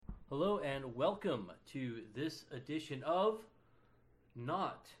Hello and welcome to this edition of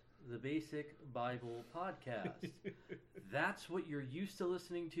Not the Basic Bible Podcast. That's what you're used to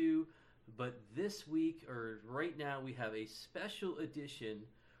listening to, but this week, or right now, we have a special edition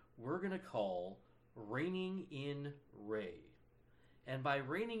we're going to call Reigning in Ray. And by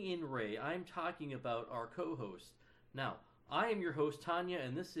Reigning in Ray, I'm talking about our co-host. Now, I am your host, Tanya,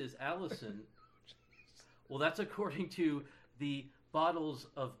 and this is Allison. Well, that's according to the bottles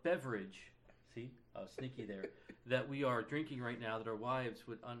of beverage, see, sneaky there, that we are drinking right now that our wives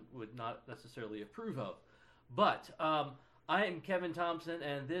would not necessarily approve of. But I am Kevin Thompson,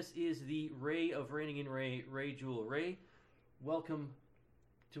 and this is the Ray of Reigning in Ray, Ray Jewel. Ray, welcome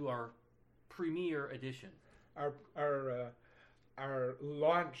to our premiere edition. Our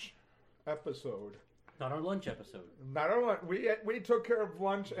launch episode. Not our lunch episode. Not our lunch. We took care of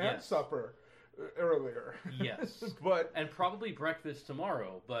lunch and supper earlier. Yes. And probably breakfast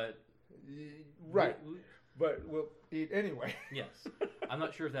tomorrow, but right. But we'll eat anyway. Yes. I'm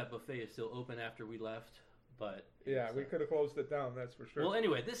not sure if that buffet is still open after we left, but yeah, we could have closed it down, that's for sure. Well,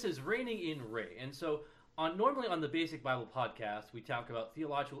 anyway, this is Reigning in Ray. And so normally on the Basic Bible Podcast, we talk about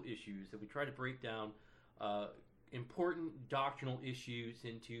theological issues that we try to break down important doctrinal issues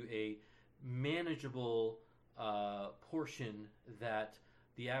into a manageable portion that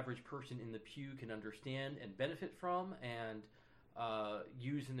the average person in the pew can understand and benefit from and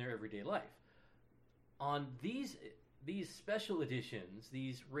use in their everyday life. On these special editions,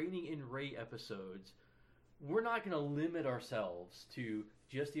 these Reigning in Ray episodes, we're not going to limit ourselves to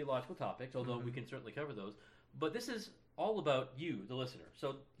just theological topics, although we can certainly cover those. But this is all about you, the listener.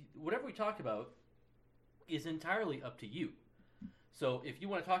 So whatever we talk about is entirely up to you. So if you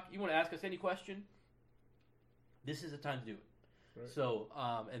want to ask us any question, this is the time to do it. Right. So,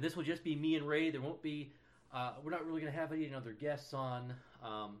 and this will just be me and Ray. There won't be, we're not really going to have any other guests on.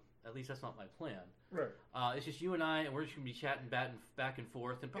 At least that's not my plan. Right. It's just you and I, and we're just going to be chatting back and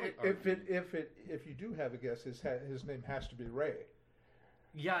forth. And probably if you do have a guest, his name has to be Ray.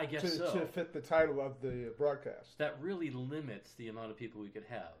 Yeah, I guess so. To fit the title of the broadcast. That really limits the amount of people we could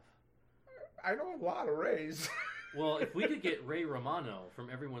have. I know a lot of Rays. Well, if we could get Ray Romano from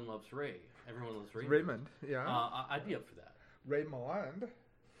Everyone Loves Ray, Everyone Loves Raymond. Raymond, yeah. I'd be up for that. Ray Milland.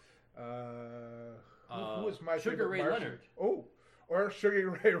 Who was my Sugar favorite Ray Martian? Leonard. Oh, or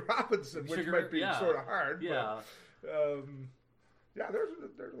Sugar Ray Robinson, which might be sort of hard. Yeah. But, yeah,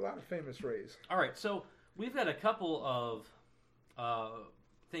 there's a lot of famous Rays. All right, so we've got a couple of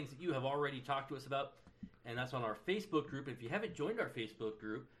things that you have already talked to us about, and that's on our Facebook group. If you haven't joined our Facebook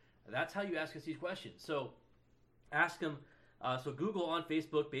group, that's how you ask us these questions. So ask them. So Google on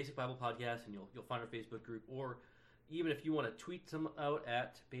Facebook Basic Bible Podcast, and you'll find our Facebook group. Or even if you want to tweet them out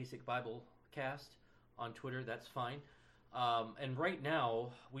at Basic Bible Cast on Twitter, that's fine. And right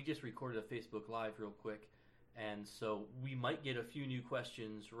now, we just recorded a Facebook Live real quick, and so we might get a few new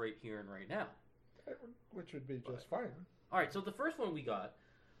questions right here and right now. Which would be just fine. All right, so the first one we got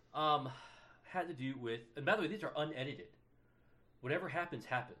had to do with, and by the way, these are unedited. Whatever happens,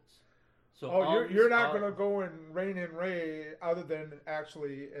 happens. So you're not going to go and reign in Ray other than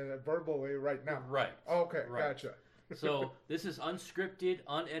actually verbally right now. Right. Okay, right. Gotcha. So this is unscripted,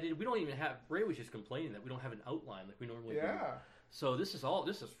 unedited. We don't even have, Ray was just complaining that we don't have an outline like we normally do. So this is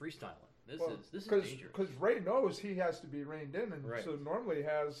freestyling. This is dangerous. Because Ray knows he has to be reined in, and right. So normally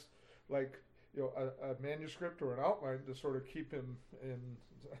has a manuscript or an outline to sort of keep him in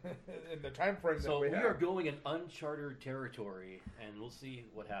the time frame that we have. So we are going in uncharted territory, and we'll see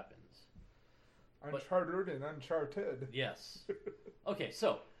what happens. Uncharted and uncharted. Yes. Okay,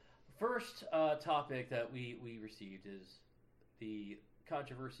 so first topic that we received is the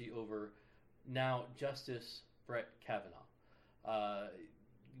controversy over now Justice Brett Kavanaugh.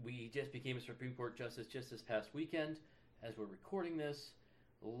 We just became a Supreme Court justice just this past weekend as we're recording this.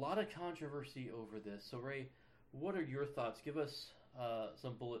 A lot of controversy over this. So, Ray, what are your thoughts? Give us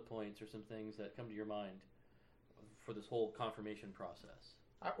some bullet points or some things that come to your mind for this whole confirmation process.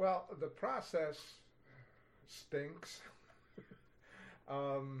 Well, the process stinks.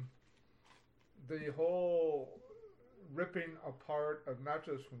 The whole ripping apart of not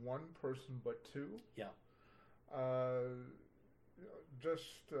just one person but two. Yeah. I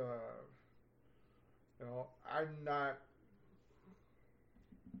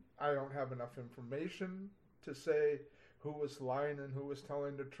don't have enough information to say who was lying and who was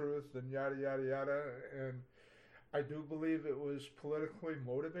telling the truth and yada, yada, yada. And I do believe it was politically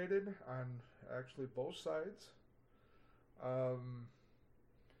motivated on actually both sides.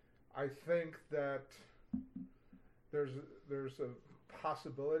 I think that there's a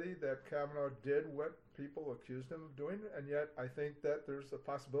possibility that Kavanaugh did what people accused him of doing, and yet I think that there's a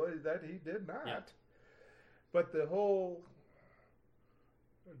possibility that he did not. Yeah. But the whole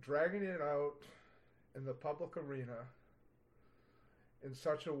dragging it out in the public arena in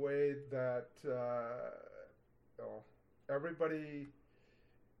such a way that everybody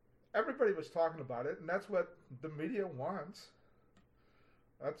was talking about it, and that's what the media wants.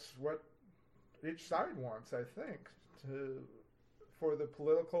 That's what each side wants, I think, for the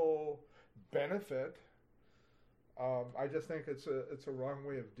political benefit. I just think it's a wrong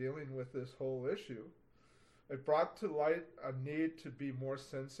way of dealing with this whole issue. It brought to light a need to be more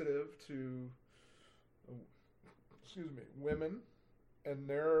sensitive to, women and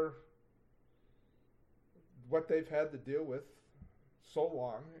what they've had to deal with so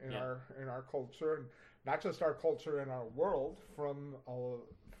long in our culture, and not just our culture, in our world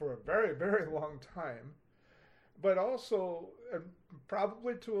for a very, very long time. But also, and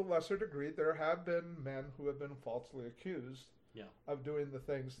probably to a lesser degree, there have been men who have been falsely accused of doing the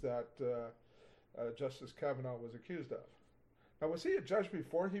things that Justice Kavanaugh was accused of. Now, was he a judge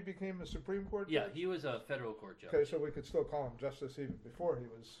before he became a Supreme Court judge? Yeah, he was a federal court judge. Okay, so we could still call him justice even before he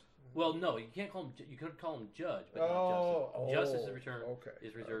was... Well, no, you can't call him... You could call him judge, but not justice. Justice is reserved... Okay.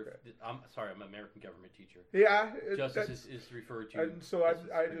 I'm sorry, I'm an American government teacher. Yeah. Justice is referred to... And so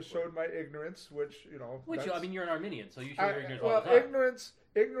I just showed my ignorance, which, you're an Arminian, so you show your ignorance all the time.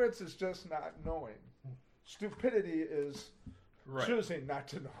 Ignorance is just not knowing. Stupidity is... Right. Choosing not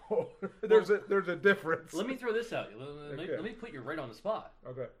to know. There's a difference. Let me throw this out. Let me put you right on the spot.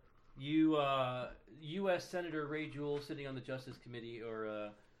 Okay. You, U.S. Senator Ray Jewell, sitting on the Justice Committee, or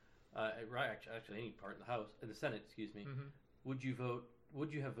actually any part in the Senate, excuse me. Mm-hmm. Would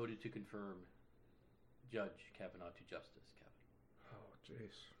you have voted to confirm Judge Kavanaugh to Justice Kavanaugh? Oh,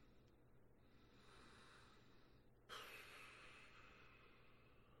 jeez.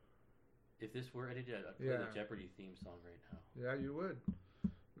 If this were edited, I'd play the Jeopardy theme song right now. Yeah, you would,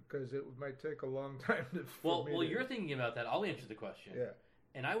 because it might take a long time to. Well, you're thinking about that. I'll answer the question. Yeah.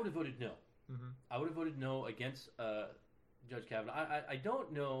 And I would have voted no. Mm-hmm. I would have voted no against Judge Kavanaugh. I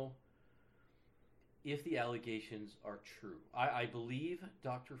don't know if the allegations are true. I believe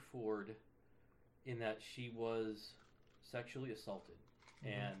Dr. Ford in that she was sexually assaulted,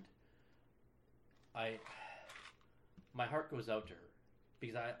 and my heart goes out to her.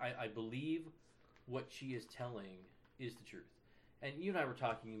 Because I believe what she is telling is the truth. And you and I were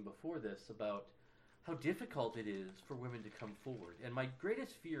talking before this about how difficult it is for women to come forward. And my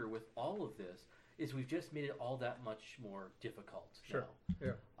greatest fear with all of this is we've just made it all that much more difficult now.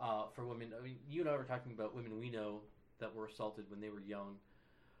 Yeah. For women. I mean, you and I were talking about women we know that were assaulted when they were young.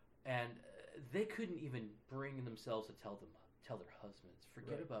 And they couldn't even bring themselves to tell their husbands.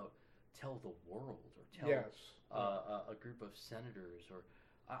 Forget about tell the world or tell a group of senators. Or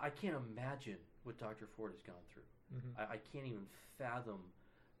I can't imagine what Dr. Ford has gone through. Mm-hmm. I can't even fathom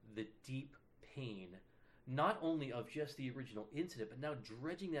the deep pain, not only of just the original incident, but now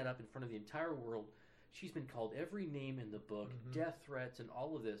dredging that up in front of the entire world. She's been called every name in the book, death threats, and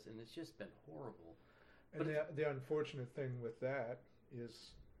all of this, and it's just been horrible. And the unfortunate thing with that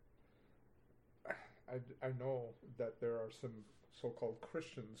is, I know that there are some so-called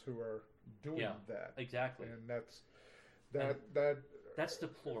Christians who are doing that. Exactly. And that's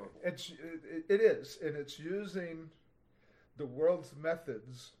deplorable. It is, and it's using the world's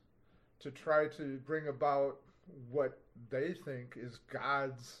methods to try to bring about what they think is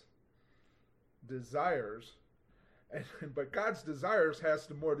God's desires, but God's desires has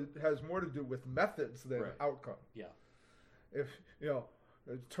more to do with methods than outcome. Yeah. If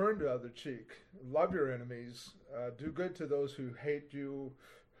turn the other cheek, love your enemies, do good to those who hate you,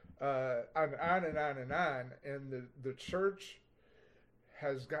 on and on and on. And the church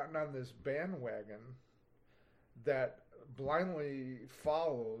has gotten on this bandwagon that blindly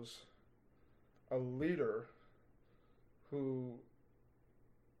follows a leader who,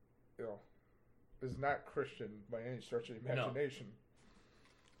 is not Christian by any stretch of the imagination,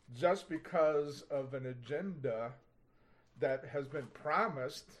 just because of an agenda that has been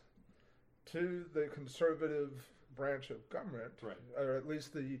promised to the conservative branch of government, or at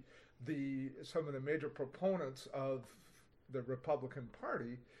least some of the major proponents of the Republican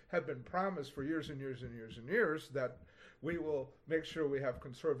Party have been promised for years and years and years and years that we will make sure we have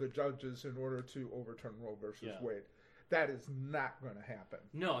conservative judges in order to overturn Roe versus Wade. That is not going to happen.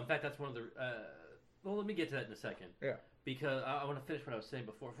 No, in fact, that's one of the... well, let me get to that in a second. Yeah. Because I want to finish what I was saying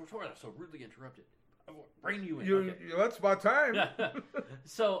before I was so rudely interrupted. I will bring you in. Okay. That's about time.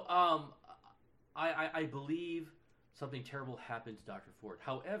 So, I believe something terrible happened to Dr. Ford.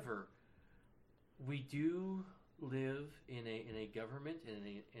 However, we do live in a government in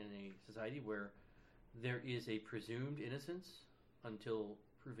a society where there is a presumed innocence until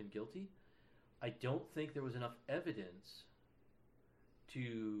proven guilty. I don't think there was enough evidence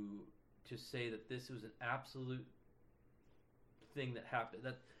to say that this was an absolute thing that happened.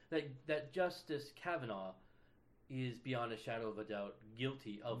 That Justice Kavanaugh is beyond a shadow of a doubt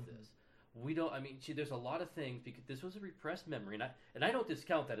guilty of this. We don't. I mean, there's a lot of things because this was a repressed memory, and I don't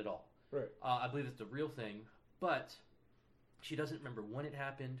discount that at all. Right. I believe it's the real thing, but she doesn't remember when it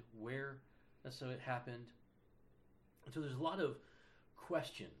happened, where necessarily it happened, and so there's a lot of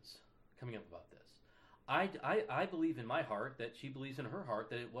questions coming up about this. I believe in my heart that she believes in her heart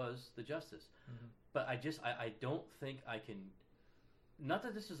that it was the justice, but I don't think I can. Not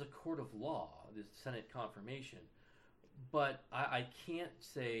that this is a court of law, this Senate confirmation, but I can't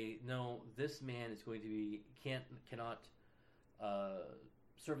say no. This man is going to be cannot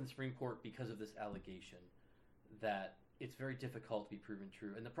serve in the Supreme Court because of this allegation. That it's very difficult to be proven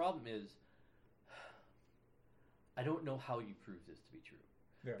true, and the problem is, I don't know how you prove this to be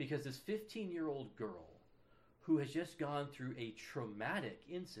true, because this 15-year-old girl who has just gone through a traumatic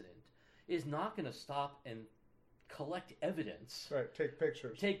incident is not going to stop and collect evidence. Right,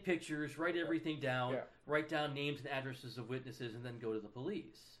 take pictures, write everything down, write down names and addresses of witnesses, and then go to the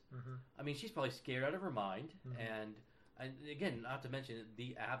police. I mean, she's probably scared out of her mind, and again, not to mention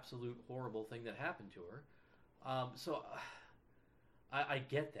the absolute horrible thing that happened to her. So I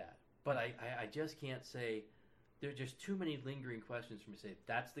get that, but I just can't say. There's just too many lingering questions for me to say,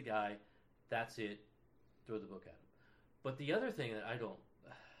 that's the guy, that's it, throw the book at him. But the other thing that I don't...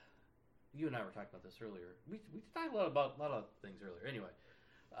 You and I were talking about this earlier. We talked a lot of things earlier. Anyway,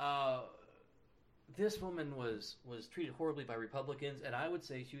 this woman was treated horribly by Republicans, and I would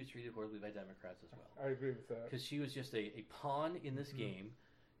say she was treated horribly by Democrats as well. I agree with that. Because she was just a pawn in this game,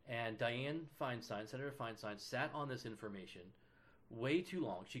 and Dianne Feinstein, Senator Feinstein, sat on this information way too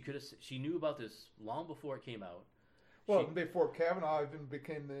long. She knew about this long before it came out. Well, before Kavanaugh even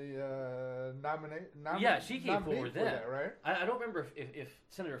became the nominee. Yeah, she came forward then. That, right? I don't remember if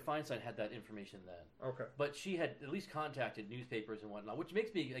Senator Feinstein had that information then. Okay. But she had at least contacted newspapers and whatnot, which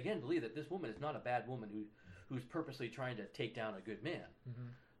makes me, again, believe that this woman is not a bad woman who's purposely trying to take down a good man.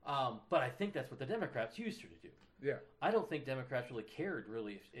 But I think that's what the Democrats used her to do. Yeah. I don't think Democrats really cared,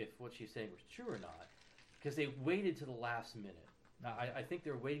 if what she's saying was true or not, because they waited to the last minute. I think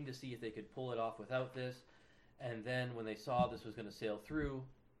they're waiting to see if they could pull it off without this, and then when they saw this was going to sail through,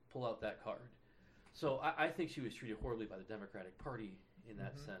 pull out that card. So I think she was treated horribly by the Democratic Party in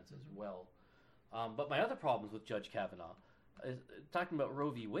that sense as well. But my other problems with Judge Kavanaugh is talking about Roe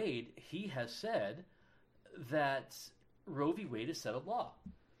v. Wade. He has said that Roe v. Wade is settled law.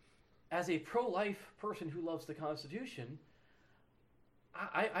 As a pro-life person who loves the Constitution,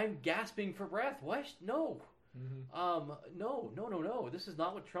 I'm gasping for breath. Why? No. No. This is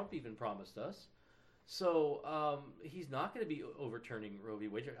not what Trump even promised us. So he's not going to be overturning Roe v.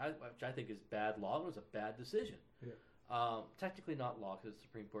 Wade, which I think is bad law. It was a bad decision. Yeah. Technically not law because the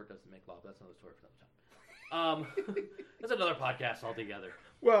Supreme Court doesn't make law, but that's another story for another time. That's another podcast altogether.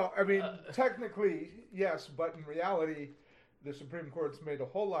 Well, I mean, technically, yes, but in reality, the Supreme Court's made a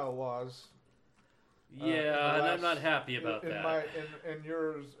whole lot of laws. Yeah, and I'm not happy about that. In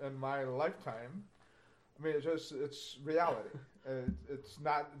yours and my lifetime. I mean, it's reality. It's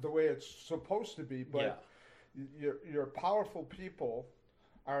not the way it's supposed to be, but your powerful people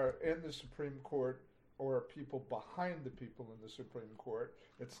are in the Supreme Court or people behind the people in the Supreme Court.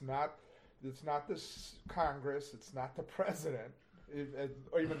 It's not this Congress. It's not the president.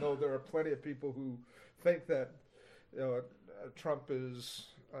 Even though there are plenty of people who think that Trump is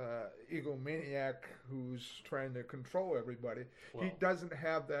egomaniac who's trying to control everybody. Well, he doesn't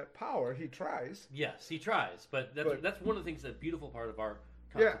have that power. He tries. Yes, he tries. But that's one of the things, the beautiful part of our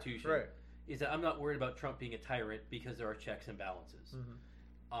Constitution is that I'm not worried about Trump being a tyrant because there are checks and balances.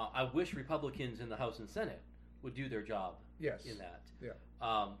 I wish Republicans in the House and Senate would do their job in that. Yeah.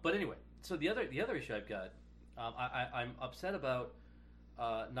 But anyway, so the other issue I've got, I'm upset about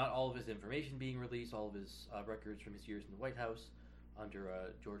not all of his information being released, all of his records from his years in the White House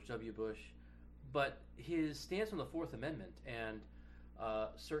under George W. Bush, but his stance on the Fourth Amendment and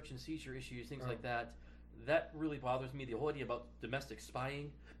search and seizure issues, things like that, that really bothers me. The whole idea about domestic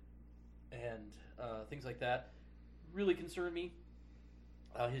spying and things like that really concern me.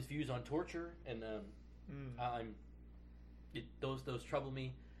 His views on torture and those trouble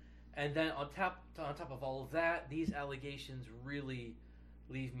me. And then on top of all of that, these allegations really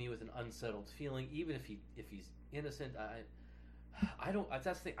leave me with an unsettled feeling. Even if he's innocent, I don't.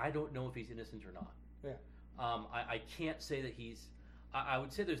 That's the thing. I don't know if he's innocent or not. Yeah. I can't say that he's. I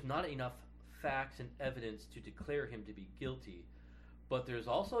would say there's not enough facts and evidence to declare him to be guilty, but there's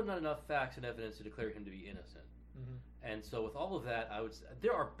also not enough facts and evidence to declare him to be innocent. Mm-hmm. And so with all of that, I would say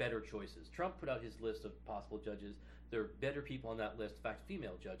there are better choices. Trump put out his list of possible judges. There are better people on that list, in fact,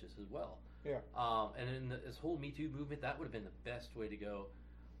 female judges as well. Yeah. And in this whole Me Too movement, that would have been the best way to go.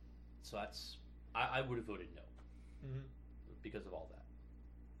 So I would have voted no because of all that.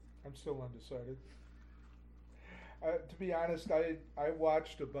 I'm still undecided. To be honest, I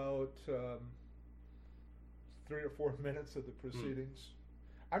watched about 3 or 4 minutes of the proceedings.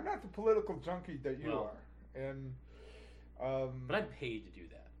 I'm not the political junkie that you are, and but I'm paid to do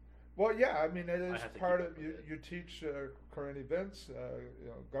that. Well, yeah, I mean, it is part of you. You teach current events,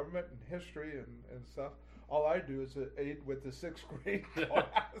 government and history and stuff. All I do is aid with the 6th grade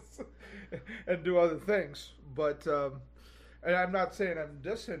class and do other things. But and I'm not saying I'm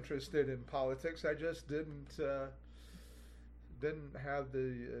disinterested in politics. I just didn't have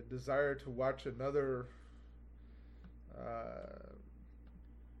the desire to watch another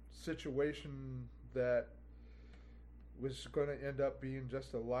situation that was going to end up being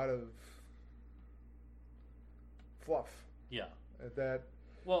just a lot of fluff. Yeah. That.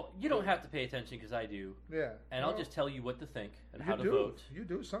 Well, you don't have to pay attention because I do. Yeah. And I'll just tell you what to think and how to vote. You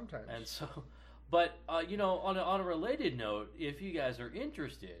do sometimes. And so, but on a related note, if you guys are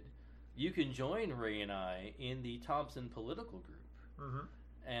interested, you can join Ray and I in the Thompson Political Group. Mm-hmm.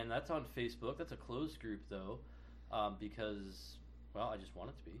 And that's on Facebook. That's a closed group though, because I just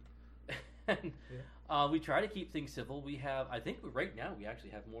want it to be. And, we try to keep things civil. We have, I think, right now we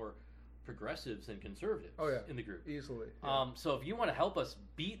actually have more progressives than conservatives in the group. Easily. Yeah. So if you want to help us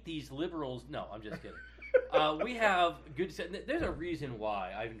beat these liberals, no, I'm just kidding. We have good. There's a reason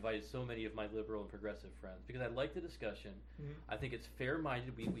why I've invited so many of my liberal and progressive friends, because I like the discussion. Mm-hmm. I think it's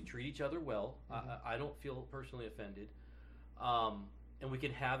fair-minded. We treat each other well. Mm-hmm. I don't feel personally offended. And we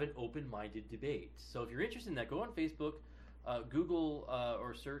can have an open-minded debate. So if you're interested in that, go on Facebook, Google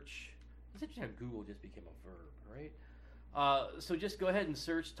or search. It's interesting how Google just became a verb, right? So just go ahead and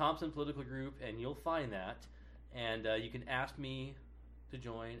search Thompson Political Group, and you'll find that. And you can ask me to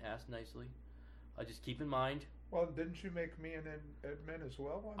join. Ask nicely. Just keep in mind. Well, didn't you make me an admin as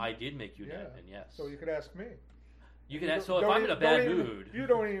well? I did make you an admin, yes. So you could ask me. You can ask. So if I'm in a bad mood, you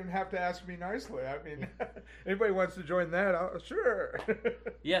don't even have to ask me nicely. I mean, anybody wants to join that? Sure.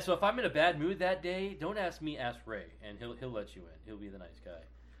 Yeah. So if I'm in a bad mood that day, don't ask me. Ask Ray, and he'll let you in. He'll be the nice guy,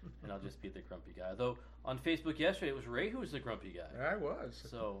 and I'll just be the grumpy guy. Though on Facebook yesterday, it was Ray who was the grumpy guy. I was.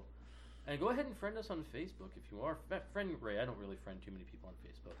 So, and go ahead and friend us on Facebook if you are. Friend Ray. I don't really friend too many people on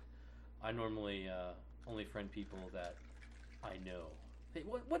Facebook. I normally only friend people that I know. Hey,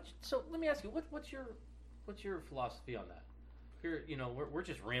 what? So let me ask you, what's your philosophy on that? Here, we're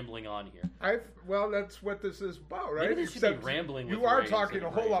just rambling on here. Well, that's what this is about, right? Maybe this should be rambling. You are talking a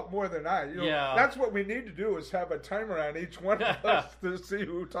whole lot more than I. Yeah. That's what we need to do is have a timer on each one of us to see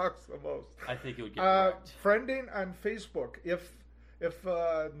who talks the most. I think it would get correct. Friending on Facebook. If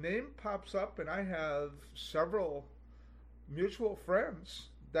a name pops up and I have several mutual friends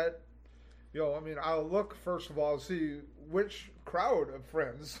that. I'll look first of all, see which crowd of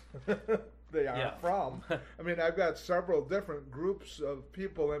friends they are from. I mean, I've got several different groups of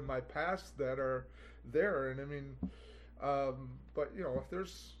people in my past that are there. And but if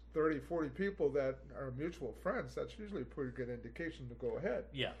there's 30, 40 people that are mutual friends, that's usually a pretty good indication to go ahead.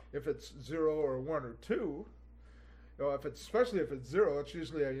 Yeah. If it's 0 or 1 or 2, especially if it's 0, it's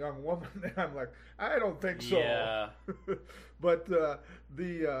usually a young woman. And I'm like, I don't think so. Yeah. But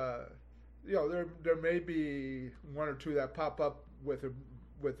there may be 1 or 2 that pop up with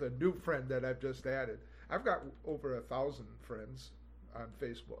a new friend that I've just added. I've got over 1,000 friends on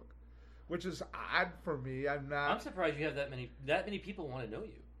Facebook, which is odd for me. I'm surprised you have that many people want to know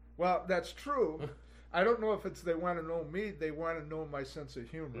you. Well, that's true. I don't know if it's they want to know me. They want to know my sense of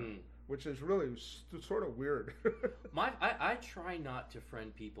humor, which is really sort of weird. I try not to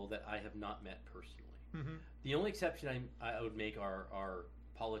friend people that I have not met personally. Mm-hmm. The only exception I would make are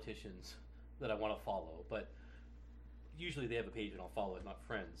politicians that I want to follow, but usually they have a page and I'll follow it, not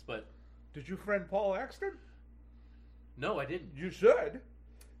friends. But did you friend Paul Axton? No, I didn't. You should.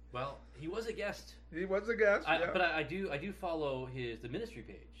 Well, he was a guest. He was a guest. But I do follow the ministry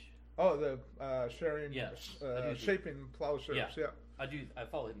page. Oh, the sharing. Yes, shaping plowshares. Yeah. I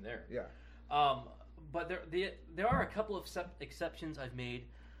follow him there. Yeah. But there are a couple of exceptions I've made.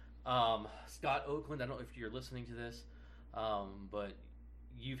 Scott Oakland. I don't know if you're listening to this, but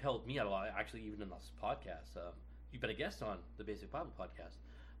you've helped me out a lot, actually, even in this podcast. You've been a guest on the Basic Bible podcast,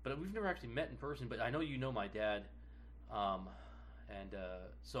 but we've never actually met in person. But I know you know my dad, and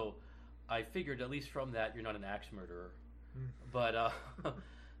so I figured, at least from that, you're not an axe murderer. But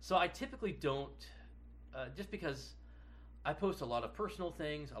So I typically don't, just because I post a lot of personal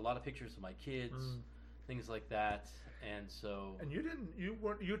things, a lot of pictures of my kids, things like that, and so. And you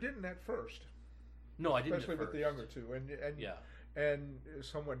didn't at first. No, I didn't. Especially with the younger two, and yeah. And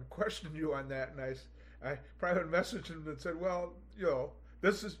someone questioned you on that, and I private messaged him and said, well,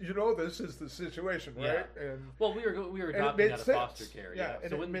 this is the situation, right? Yeah. And well, we were adopting out of foster care. Yeah,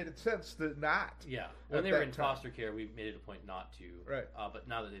 and so it made sense to not. Yeah, when they were in foster care, we made it a point not to. Right. But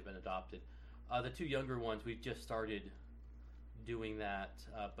now that they've been adopted, the two younger ones, we've just started doing that.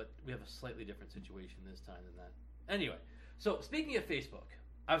 But we have a slightly different situation this time than that. Anyway, so speaking of Facebook,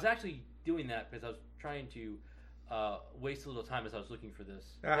 I was actually doing that because I was trying to waste a little time as I was looking for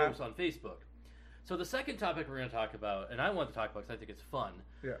this post on Facebook. So the second topic we're going to talk about, and I want to talk about because I think it's fun,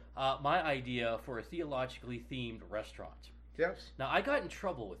 my idea for a theologically themed restaurant. Yes. Now, I got in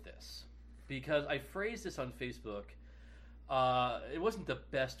trouble with this because I phrased this on Facebook. It wasn't the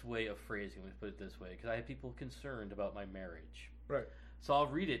best way of phrasing, let's put it this way, because I had people concerned about my marriage. Right. So I'll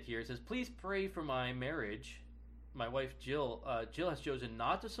read it here. It says, "Please pray for my marriage. My wife, Jill, has chosen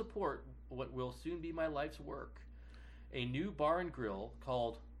not to support what will soon be my life's work. A new bar and grill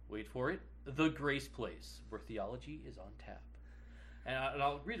called, wait for it, The Grace Place, where theology is on tap." And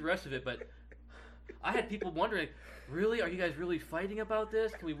I'll read the rest of it, but I had people wondering, really? Are you guys really fighting about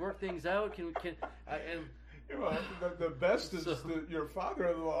this? Can we work things out? The best is your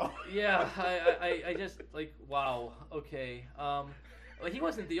father-in-law. Yeah, I just, wow, okay. Well, he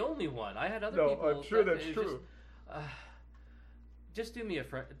wasn't the only one. I had other people. No, I'm sure that's true. Just do me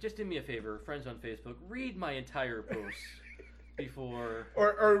a favor, friends on Facebook. Read my entire post before,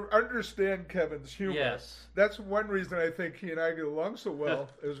 or understand Kevin's humor. Yes, that's one reason I think he and I get along so well.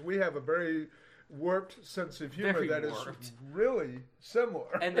 Is we have a very warped sense of humor is really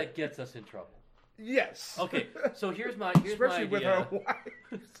similar, and that gets us in trouble. Yes. Okay, so here's my especially my with our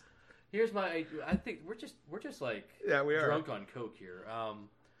wives. Here's my idea. I think we're just like we are drunk on coke here.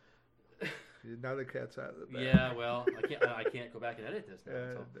 Now the cat's out of the bag. Yeah, well, I can't go back and edit this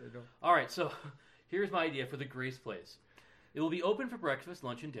now. So. All right, so here's my idea for the Grace Place. It will be open for breakfast,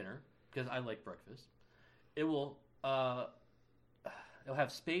 lunch, and dinner because I like breakfast. It will it'll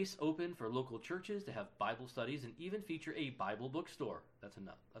have space open for local churches to have Bible studies and even feature a Bible bookstore. That's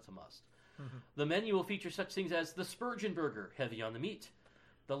a must. Mm-hmm. The menu will feature such things as the Spurgeon Burger, heavy on the meat.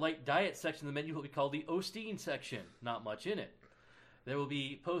 The light diet section of the menu will be called the Osteen section, not much in it. There will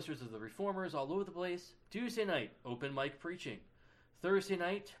be posters of the Reformers all over the place. Tuesday night, open mic preaching. Thursday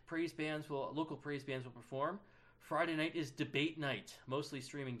night, local praise bands will perform. Friday night is debate night, mostly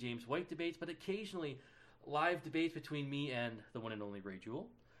streaming James White debates, but occasionally live debates between me and the one and only Ray Jewell.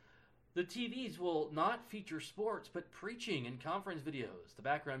 The TVs will not feature sports, but preaching and conference videos. The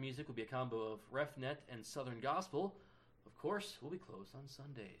background music will be a combo of RefNet and Southern Gospel. Of course, we'll be closed on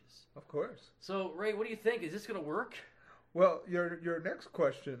Sundays. Of course. So, Ray, what do you think? Is this going to work? Well, your next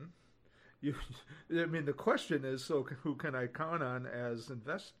question, the question is, so who can I count on as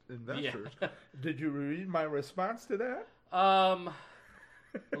investors? Yeah. Did you read my response to that?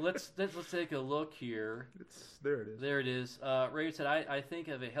 Let's take a look here. There it is. There it is. Ray said, I think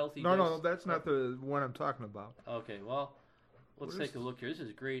of a healthy... No, that's not the one I'm talking about. Okay, well, let's take a look here. This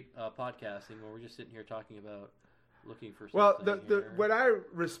is great podcasting where we're just sitting here talking about looking for something. Well, what I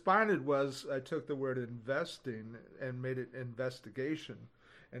responded was I took the word investing and made it investigation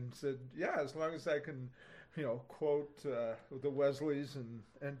and said, yeah, as long as I can, quote the Wesleys and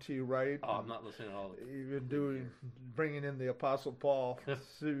N.T. Wright. Oh, I'm not listening to all of it. Even bringing in the Apostle Paul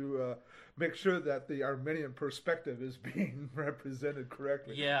to make sure that the Arminian perspective is being represented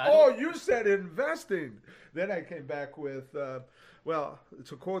correctly. Yeah. You said investing. Then I came back with, to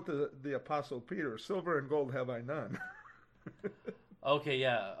quote the Apostle Peter, silver and gold have I none. Okay,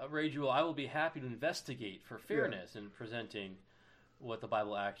 yeah. Ray Jewell, I will be happy to investigate for fairness in presenting what the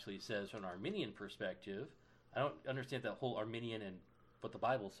Bible actually says from an Arminian perspective. I don't understand that whole Arminian and what the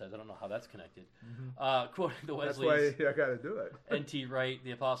Bible says. I don't know how that's connected. Mm-hmm. Quoting the Wesleys. That's why I got to do it. N.T. Wright,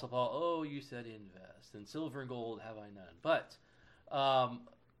 the Apostle Paul, you said invest, and silver and gold have I none. But, I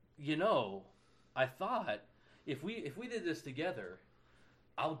thought if we did this together,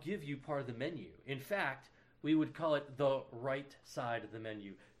 I'll give you part of the menu. In fact, we would call it the right side of the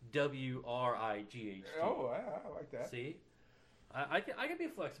menu. WRIGHT. Oh, I like that. See? I can be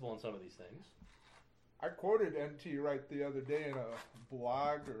flexible on some of these things. I quoted N.T. Wright the other day in a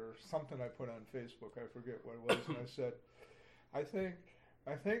blog or something I put on Facebook. I forget what it was, and I said, I think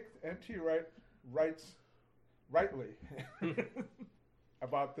N.T. Wright writes rightly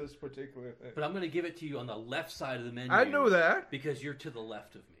about this particular thing. But I'm going to give it to you on the left side of the menu. I knew that because you're to the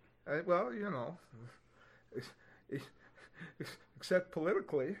left of me. except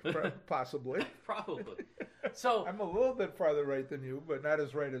politically, possibly. Probably. So I'm a little bit farther right than you, but not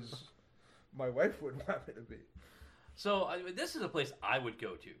as right as my wife would want me to be. So this is a place I would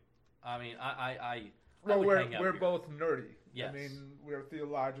go to. I mean, I Well, would hang out we're here. both nerdy. Yes. I mean, we're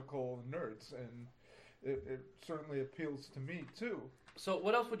theological nerds, and it certainly appeals to me too. So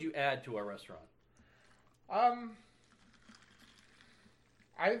what else would you add to our restaurant?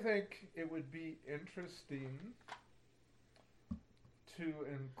 I think it would be interesting to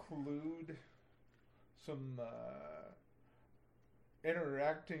include some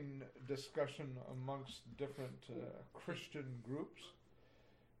interacting discussion amongst different Christian groups,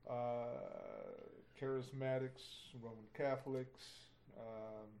 charismatics, Roman Catholics,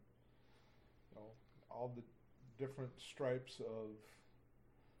 all the different stripes of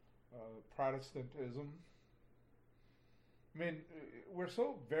Protestantism. I mean, we're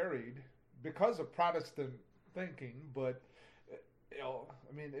so varied because of Protestant thinking, but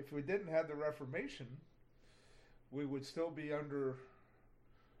I mean, if we didn't have the Reformation, we would still be under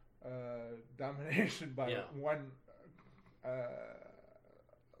domination by one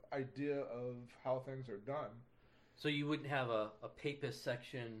idea of how things are done. So you wouldn't have a papist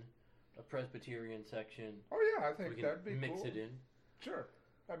section, a Presbyterian section. Oh yeah, I think that'd be mix cool. it in. Sure,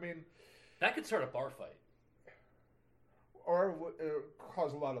 I mean that could start a bar fight. Or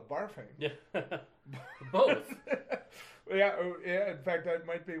cause a lot of barfing. Yeah, both. Yeah. In fact, that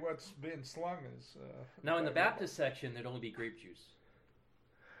might be what's being slung as. Now, in the Baptist section, there'd only be grape juice.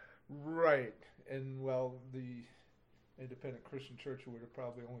 Right, and well, the Independent Christian Church would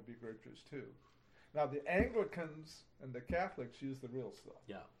probably only be grape juice too. Now, the Anglicans and the Catholics use the real stuff.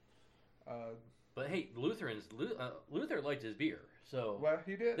 Yeah. But hey, Luther liked his beer, so well,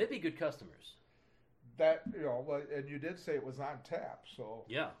 he did. They'd be good customers. That and you did say it was on tap, so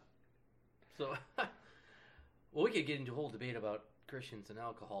yeah. So, well, we could get into a whole debate about Christians and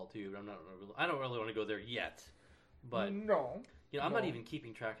alcohol too. But I don't really want to go there yet. But no, I'm not even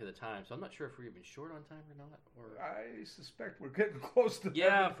keeping track of the time, so I'm not sure if we're even short on time or not. Or I suspect we're getting close to.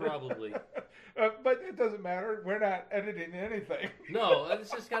 Yeah, probably. But it doesn't matter. We're not editing anything. No,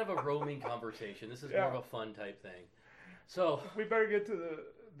 it's just kind of a roaming conversation. This is more of a fun type thing. So we better get to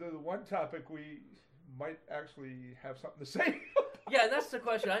the one topic we might actually have something to say. Yeah, that's the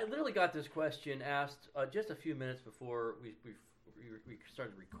question. I literally got this question asked just a few minutes before we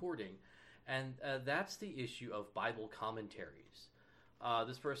started recording, and that's the issue of Bible commentaries.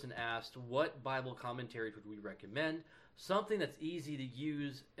 This person asked, what Bible commentaries would we recommend? Something that's easy to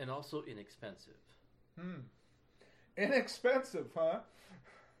use and also inexpensive. Inexpensive, huh?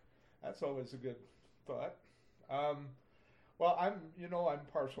 That's always a good thought. Well, I'm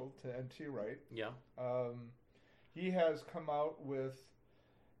partial to N.T. Wright. Yeah. He has come out with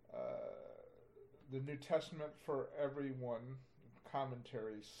the New Testament for Everyone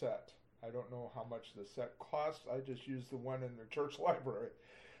commentary set. I don't know how much the set costs. I just use the one in the church library.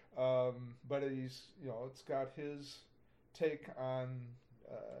 But it's got his take on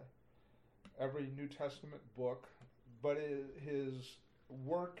every New Testament book. But his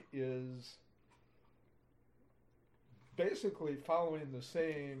work is basically following the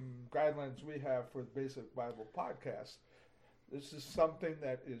same guidelines we have for the Basic Bible Podcast. This is something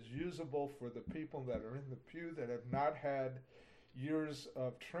that is usable for the people that are in the pew that have not had years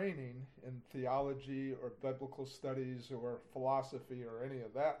of training in theology or biblical studies or philosophy or any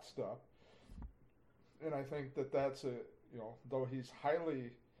of that stuff. And I think that's though he's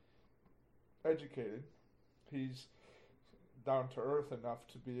highly educated, he's down to earth enough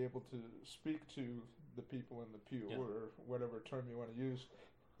to be able to speak to the people in the pew, or whatever term you want to use.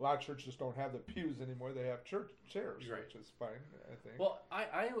 A lot of churches don't have the pews anymore; they have church chairs, right, which is fine, I think. Well,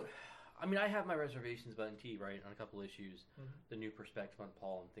 I mean, I have my reservations about N.T. Wright on a couple issues, the new perspective on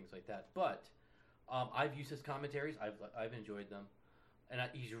Paul and things like that. But I've used his commentaries; I've enjoyed them, and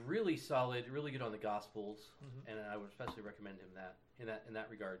he's really solid, really good on the Gospels, and I would especially recommend him in that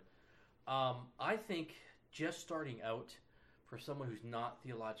regard. I think just starting out for someone who's not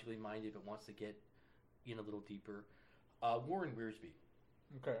theologically minded but wants to get in a little deeper, Warren Wiersbe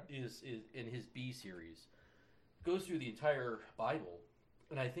is in his B series, goes through the entire Bible,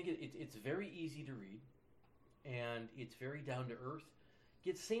 and I think it's very easy to read, and it's very down to earth.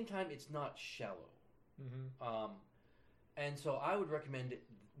 Yet at the same time, it's not shallow. And so I would recommend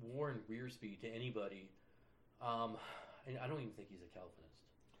Warren Wiersbe to anybody. And I don't even think he's a Calvinist,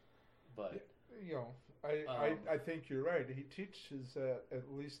 but I think you're right. He teaches,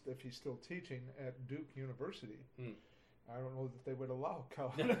 at least if he's still teaching, at Duke University. I don't know that they would allow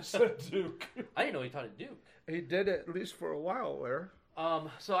Calvinists at Duke. I didn't know he taught at Duke. He did at least for a while there.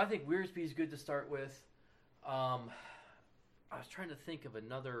 So I think Wiersbe's good to start with. I was trying to think of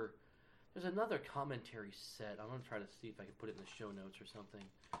another. There's another commentary set. I'm going to try to see if I can put it in the show notes or something.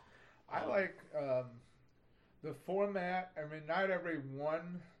 I like the format. I mean, not every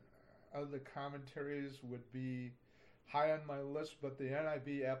one of the commentaries would be high on my list, but the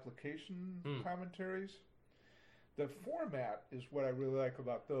NIV application commentaries, the format is what I really like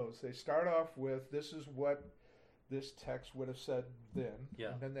about those. They start off with, this is what this text would have said then,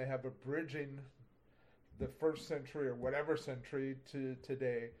 and then they have a bridging the first century or whatever century to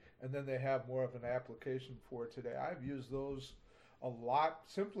today, and then they have more of an application for today. I've used those a lot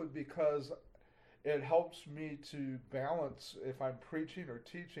simply because it helps me to balance. If I'm preaching or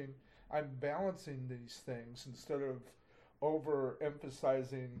teaching, I'm balancing these things instead of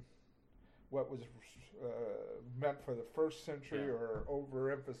overemphasizing what was meant for the first century or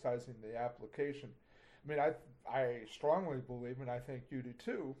overemphasizing the application. I mean, I strongly believe, and I think you do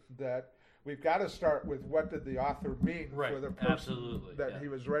too, that we've got to start with what did the author mean for the person that he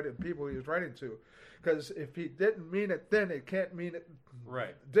was writing, people he was writing to. Because if he didn't mean it then, it can't mean it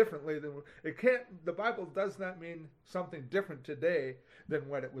differently. It can't. The Bible does not mean something different today than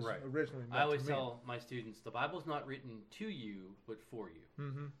what it was originally meant to mean. I always tell my students, the Bible's not written to you, but for you.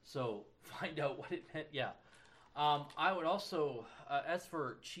 Mm-hmm. So find out what it meant. Yeah. I would also, as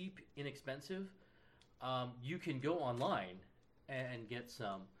for cheap, inexpensive, you can go online and get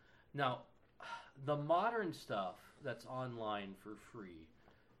some. Now, the modern stuff that's online for free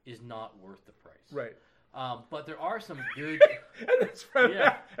is not worth the price. Right. But there are some good...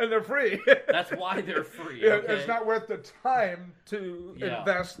 and they're free. That's why they're free. Okay? It's not worth the time to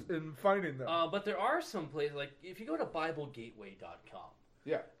invest in finding them. But there are some places, like if you go to BibleGateway.com,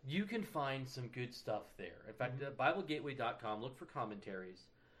 you can find some good stuff there. In fact, BibleGateway.com, look for commentaries,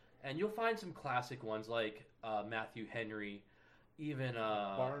 and you'll find some classic ones like Matthew Henry. Even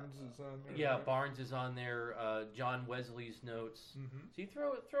Barnes is on there. Yeah, right? Barnes is on there. John Wesley's notes. Mm-hmm. So you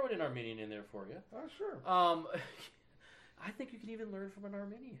throw an Arminian in there for you. Oh, sure. I think you can even learn from an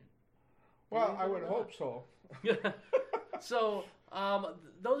Arminian. Well, I would hope so. So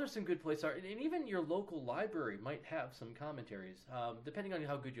those are some good places. And even your local library might have some commentaries, depending on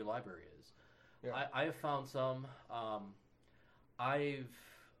how good your library is. Yeah. I have found some. I've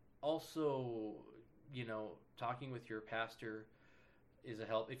also, talking with your pastor is a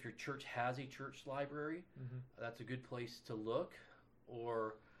help. If your church has a church library, that's a good place to look.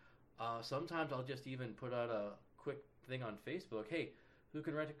 Or sometimes I'll just even put out a quick thing on Facebook. Hey, who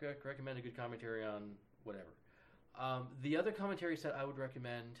can recommend a good commentary on whatever? The other commentary set I would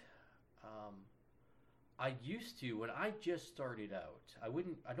recommend, I used to, when I just started out,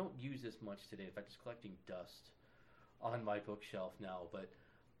 I don't use this much today. In fact, it's collecting dust on my bookshelf now. But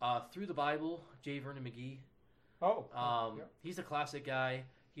Through the Bible, J. Vernon McGee. He's a classic guy.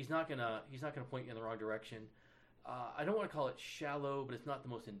 He's not gonna point you in the wrong direction. I don't want to call it shallow, but it's not the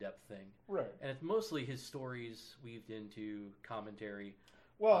most in-depth thing. Right. And it's mostly his stories weaved into commentary.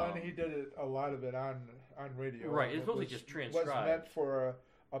 Well, and he did a lot of it on radio. Right. It's mostly just transcribed. Was meant for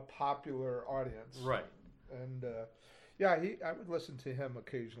a popular audience. Right. And I would listen to him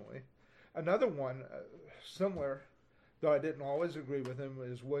occasionally. Another one similar, though I didn't always agree with him,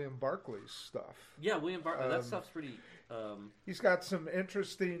 is William Barclay's stuff. Yeah, William Barclay. That stuff's pretty... He's got some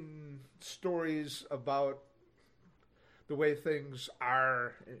interesting stories about the way things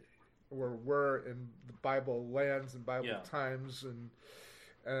are or were in the Bible lands and Bible times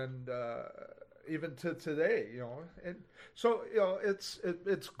and even to today, And so,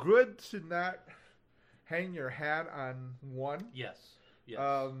 it's good to not hang your hat on one. Yes.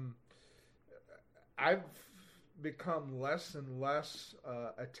 I've become less and less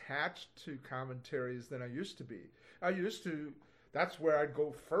attached to commentaries than I used to be. That's where I'd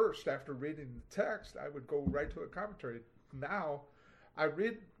go first after reading the text. I would go right to a commentary. Now, I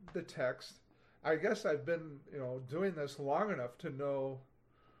read the text. I guess I've been, doing this long enough to know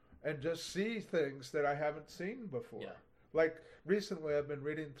and just see things that I haven't seen before. Yeah. Like recently, I've been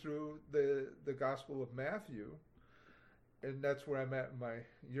reading through the Gospel of Matthew, and that's where I'm at in my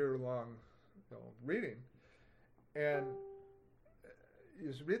year-long, reading. And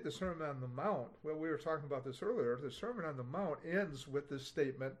you read the Sermon on the Mount. Well, we were talking about this earlier. The Sermon on the Mount ends with this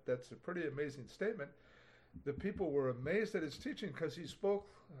statement that's a pretty amazing statement. The people were amazed at his teaching because he spoke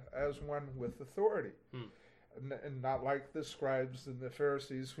as one with authority. And not like the scribes and the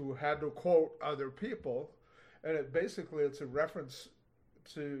Pharisees who had to quote other people. And it's a reference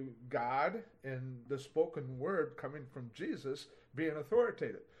to God and the spoken word coming from Jesus being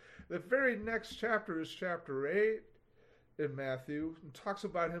authoritative. The very next chapter is chapter 8 in Matthew, and talks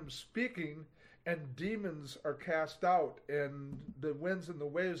about him speaking, and demons are cast out, and the winds and the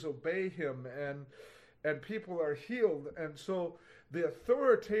waves obey him, and people are healed. And so the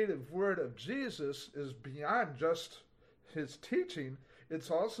authoritative word of Jesus is beyond just his teaching.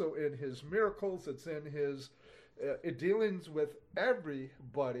 It's also in his miracles. It's in his dealings with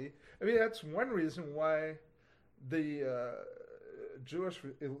everybody. I mean, that's one reason why the Jewish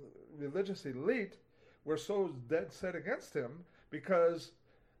religious elite were so dead set against him, because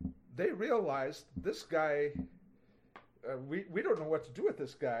they realized this guy, we don't know what to do with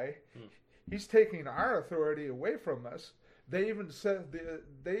this guy. He's taking our authority away from us. They even said,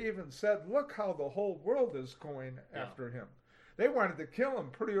 look how the whole world is going after him. They wanted to kill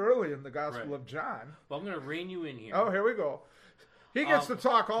him pretty early in the Gospel of John. Well, I'm going to rein you in here. Oh, here we go. He gets to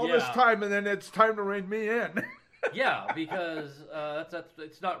talk all this time, and then it's time to rein me in. Yeah, because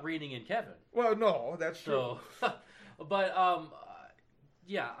it's not reining in Kevin. Well, no, that's true. But I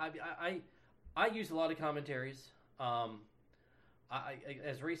use a lot of commentaries.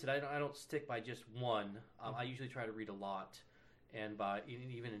 As Ray said, I don't stick by just one. I usually try to read a lot, and by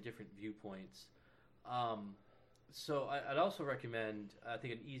even in different viewpoints. So I'd also recommend, I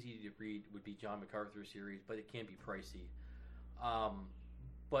think an easy to read would be John MacArthur series, but it can be pricey.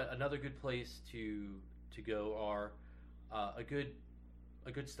 But another good place to go are a good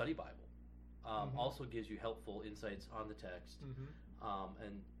study Bible. Also gives you helpful insights on the text,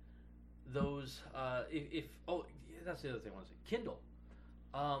 and those that's the other thing I want to say. Kindle.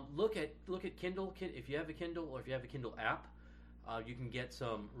 Look at Kindle. If you have a Kindle or if you have a Kindle app, you can get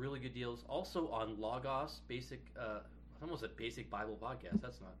some really good deals. Also on Logos, almost a Basic Bible podcast.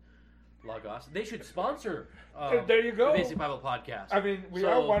 That's not Logos. They should sponsor. There you go. The Basic Bible podcast. I mean, we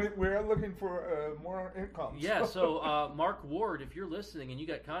are looking for more income. Yeah. So Mark Ward, if you're listening and you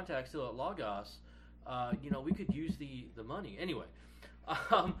got contacts still at Logos, we could use the money anyway.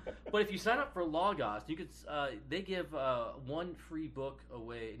 But if you sign up for Logos, you could. They give one free book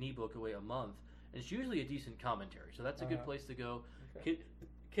away, an ebook away a month, and it's usually a decent commentary. So that's a good place to go. Okay.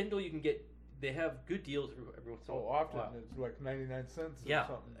 Kindle, you can get. They have good deals every once in a while. Often it's like 99 cents. Yeah, or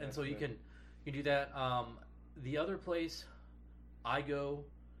something. and so you can do that. The other place I go,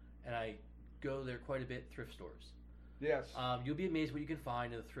 and I go there quite a bit, thrift stores. Yes. You'll be amazed what you can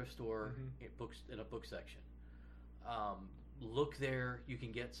find in a thrift store in a book section. Look there, you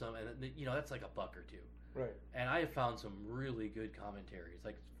can get some, and that's like $1 or $2. Right. And I have found some really good commentaries,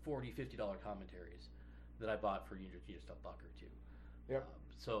 like $40, $50 commentaries that I bought for just $1 or $2. Yep.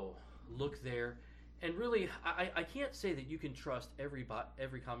 So look there, and really, I can't say that you can trust every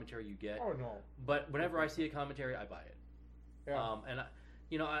commentary you get. Oh no. But whenever I see a commentary, I buy it. Yeah. And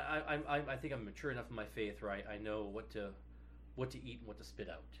I think I'm mature enough in my faith, right? I know what to eat and what to spit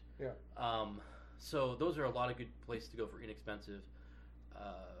out. Yeah. So those are a lot of good places to go for inexpensive.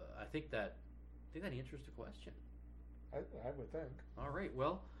 I think that answers the question. I would think. All right.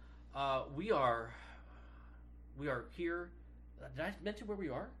 Well, we are here. Did I mention where we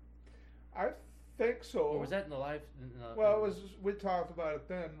are? I think so. Or was that in the live? Well, it was. We talked about it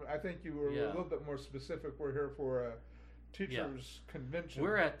then. I think you were a little bit more specific. We're here for a teachers' convention.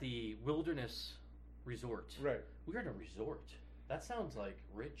 We're at the Wilderness Resort. Right. We're at a resort. That sounds like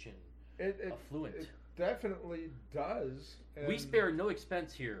rich and affluent. It definitely does. We spare no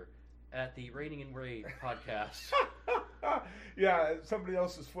expense here at the Raining and Ray podcast. Yeah, somebody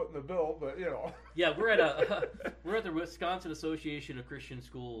else is footing the bill, but Yeah, we're at the Wisconsin Association of Christian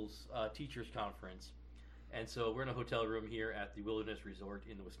Schools Teachers Conference, and so we're in a hotel room here at the Wilderness Resort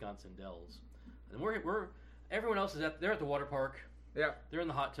in the Wisconsin Dells, and everyone else they're at the water park. Yeah, they're in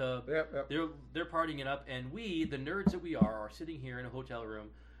the hot tub. Yep. They're partying it up, and we, the nerds that we are sitting here in a hotel room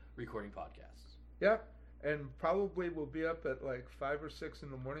recording podcasts. Yeah, and probably we'll be up at like 5 or 6 in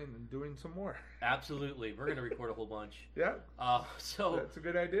the morning and doing some more. Absolutely, we're going to record a whole bunch. Yeah. So that's a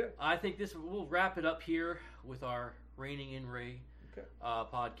good idea. I think we'll wrap it up here with our Raining in Ray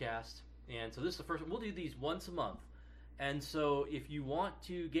podcast, and so this is the first one. We'll do these once a month, and so if you want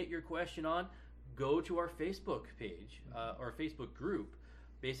to get your question on, go to our Facebook page or Facebook group,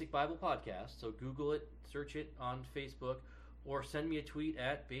 Basic Bible Podcast. So Google it, search it on Facebook, or send me a tweet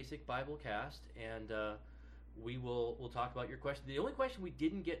at Basic Biblecast, and we'll talk about your question. The only question we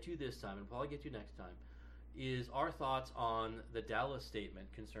didn't get to this time, and probably get to next time, is our thoughts on the Dallas Statement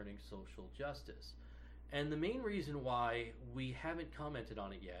concerning social justice. And the main reason why we haven't commented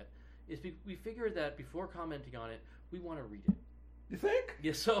on it yet is we figured that before commenting on it, we want to read it. You think?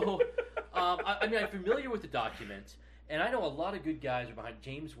 Yeah, so, I'm familiar with the document, and I know a lot of good guys are behind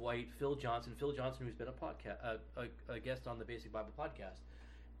James White, Phil Johnson, who's been a guest on the Basic Bible Podcast.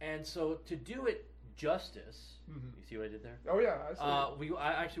 And so to do it justice, you see what I did there? Oh, yeah, I see.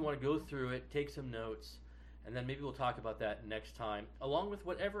 I actually want to go through it, take some notes, and then maybe we'll talk about that next time, along with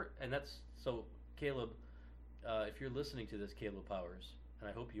whatever, and that's, so Caleb, if you're listening to this, Caleb Powers, and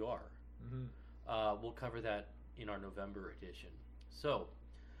I hope you are, we'll cover that in our November edition. So,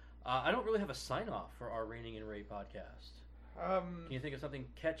 I don't really have a sign-off for our Raining in Ray podcast. Can you think of something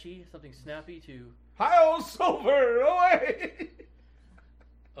catchy, something snappy to... Hi-oh, Silver, away!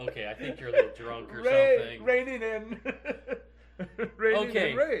 Okay, I think you're a little drunk or something. Raining in.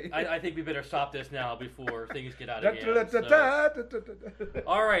 Okay, in Ray. I think we better stop this now before things get out of hand.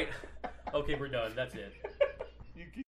 All right. Okay, we're done. That's it.